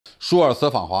舒尔茨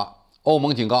访华，欧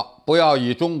盟警告不要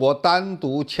与中国单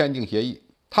独签订协议，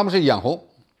他们是眼红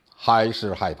还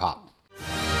是害怕？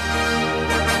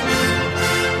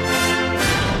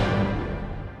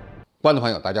观众朋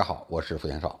友，大家好，我是付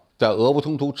彦少。在俄乌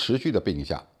冲突持续的背景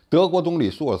下，德国总理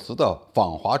舒尔茨的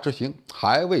访华之行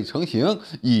还未成型，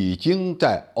已经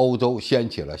在欧洲掀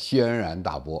起了轩然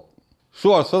大波。舒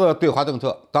尔茨的对华政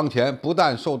策当前不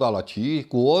但受到了其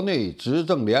国内执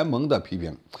政联盟的批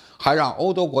评，还让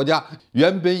欧洲国家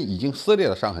原本已经撕裂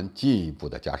的伤痕进一步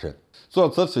的加深。舒尔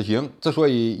茨此行之所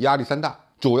以压力山大，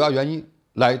主要原因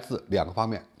来自两个方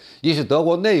面：一是德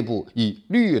国内部以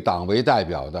绿党为代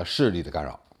表的势力的干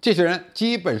扰，这些人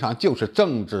基本上就是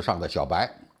政治上的小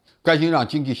白，甘心让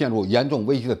经济陷入严重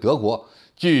危机的德国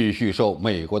继续受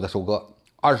美国的收割；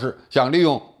二是想利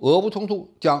用俄乌冲突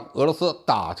将俄罗斯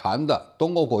打残的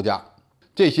东欧国家，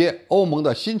这些欧盟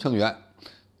的新成员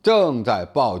正在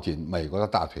抱紧美国的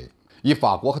大腿，以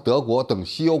法国和德国等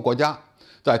西欧国家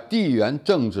在地缘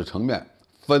政治层面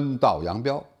分道扬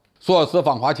镳。舒尔茨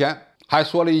访华前还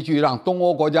说了一句让东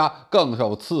欧国家更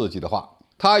受刺激的话，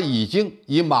他已经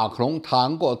与马克龙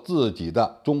谈过自己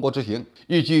的中国之行，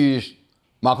预计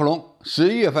马克龙11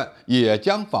月份也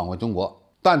将访问中国，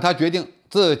但他决定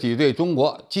自己对中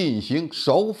国进行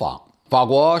首访。法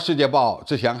国《世界报》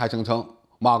之前还声称，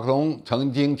马克龙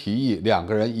曾经提议两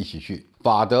个人一起去，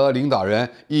法德领导人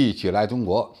一起来中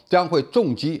国，将会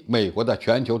重击美国的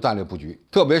全球战略布局，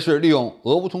特别是利用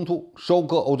俄乌冲突收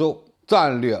割欧洲，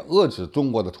战略遏制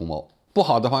中国的图谋。不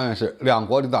好的方面是，两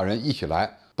国领导人一起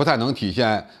来，不太能体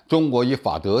现中国与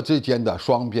法德之间的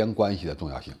双边关系的重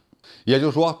要性，也就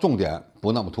是说，重点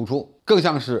不那么突出，更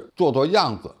像是做做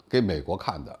样子给美国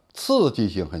看的，刺激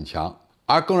性很强。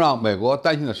而更让美国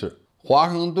担心的是，华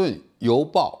盛顿邮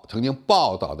报曾经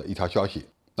报道的一条消息，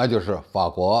那就是法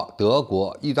国、德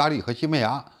国、意大利和西班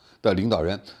牙的领导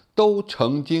人都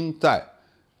曾经在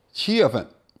7月份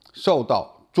受到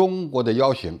中国的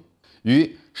邀请，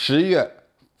于10月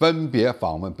分别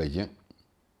访问北京。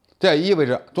这也意味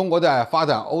着中国在发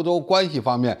展欧洲关系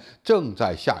方面正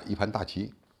在下一盘大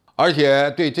棋，而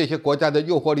且对这些国家的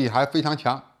诱惑力还非常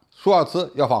强。舒尔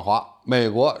茨要访华，美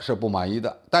国是不满意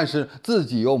的，但是自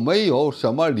己又没有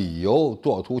什么理由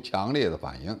做出强烈的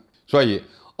反应，所以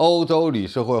欧洲理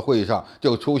事会会议上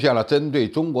就出现了针对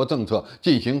中国政策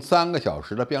进行3个小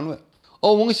时的辩论。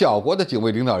欧盟小国的几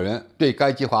位领导人对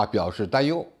该计划表示担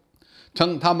忧，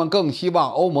称他们更希望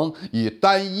欧盟以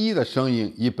单一的声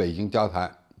音与北京交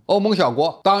谈。欧盟小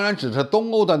国当然只是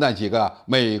东欧的那几个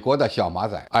美国的小马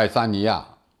仔，爱沙尼亚、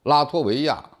拉脱维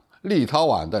亚、立陶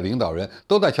宛的领导人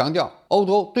都在强调欧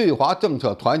洲对华政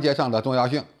策团结上的重要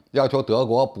性，要求德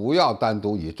国不要单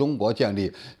独与中国建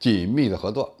立紧密的合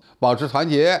作，保持团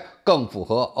结更符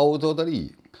合欧洲的利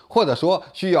益，或者说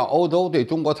需要欧洲对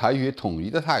中国采取统一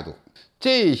的态度。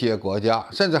这些国家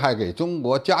甚至还给中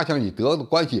国加强与德国的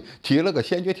关系提了个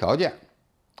先决条件，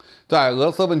在俄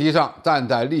罗斯问题上站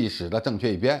在历史的正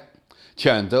确一边，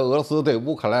谴责俄罗斯对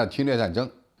乌克兰的侵略战争。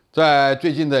在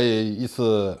最近的一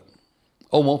次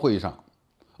欧盟会议上，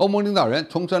欧盟领导人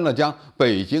重申了将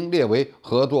北京列为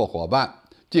合作伙伴、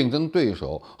竞争对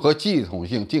手和系统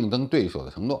性竞争对手的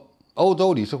承诺。欧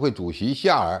洲理事会主席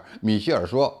夏尔·米歇尔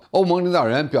说，欧盟领导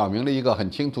人表明了一个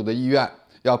很清楚的意愿，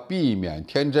要避免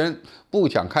天真，不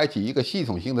想开启一个系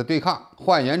统性的对抗。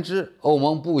换言之，欧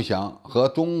盟不想和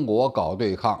中国搞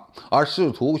对抗，而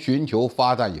试图寻求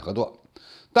发展与合作。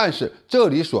但是这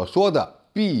里所说的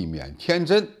避免天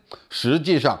真，实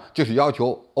际上就是要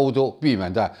求欧洲避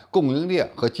免在供应链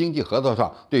和经济合作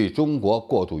上对中国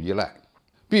过度依赖，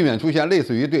避免出现类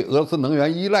似于对俄罗斯能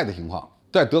源依赖的情况。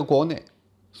在德国内，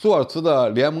舒尔茨的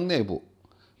联盟内部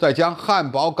在将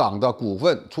汉堡港的股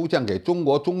份出现给中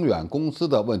国中远公司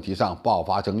的问题上爆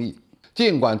发争议，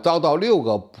尽管遭到6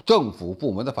个政府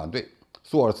部门的反对，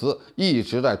舒尔茨一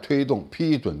直在推动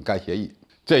批准该协议。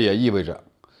这也意味着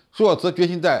舒尔茨决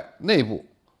心在内部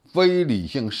非理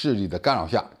性势力的干扰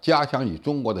下加强与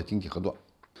中国的经济合作。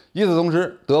与此同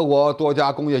时，德国多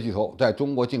家工业巨头在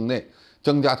中国境内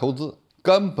增加投资，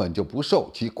根本就不受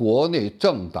其国内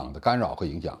政党的干扰和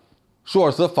影响。舒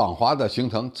尔茨访华的行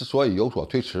程之所以有所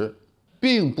推迟，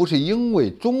并不是因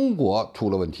为中国出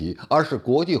了问题，而是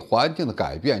国际环境的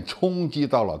改变冲击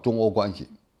到了中欧关系。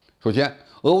首先，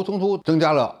俄乌冲突增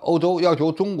加了欧洲要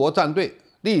求中国站队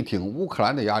力挺乌克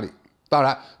兰的压力，当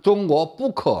然中国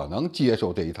不可能接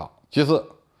受这一套。其次，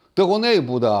德国内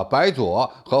部的白左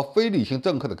和非理性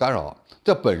政客的干扰，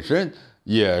这本身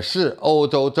也是欧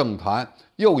洲政坛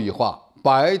右翼化、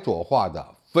白左化的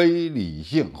非理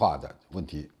性化的问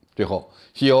题。最后，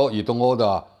西欧与东欧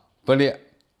的分裂，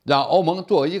让欧盟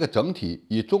作为一个整体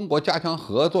与中国加强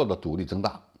合作的阻力增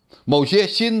大。某些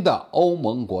新的欧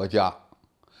盟国家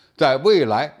在未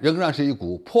来仍然是一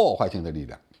股破坏性的力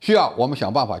量，需要我们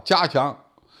想办法加强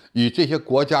与这些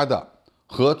国家的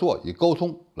合作与沟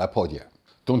通来破解。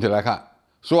总体来看，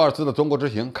舒尔茨的中国之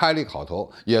行开了一个好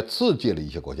头，也刺激了一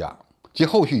些国家，其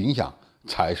后续影响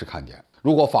才是看点。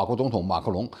如果法国总统马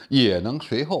克龙也能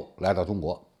随后来到中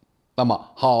国，那么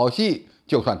好戏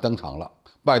就算登场了，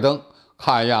拜登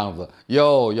看样子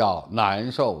又要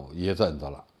难受一阵子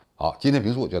了。好，今天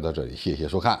评述就到这里，谢谢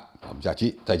收看，我们下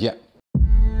期再见。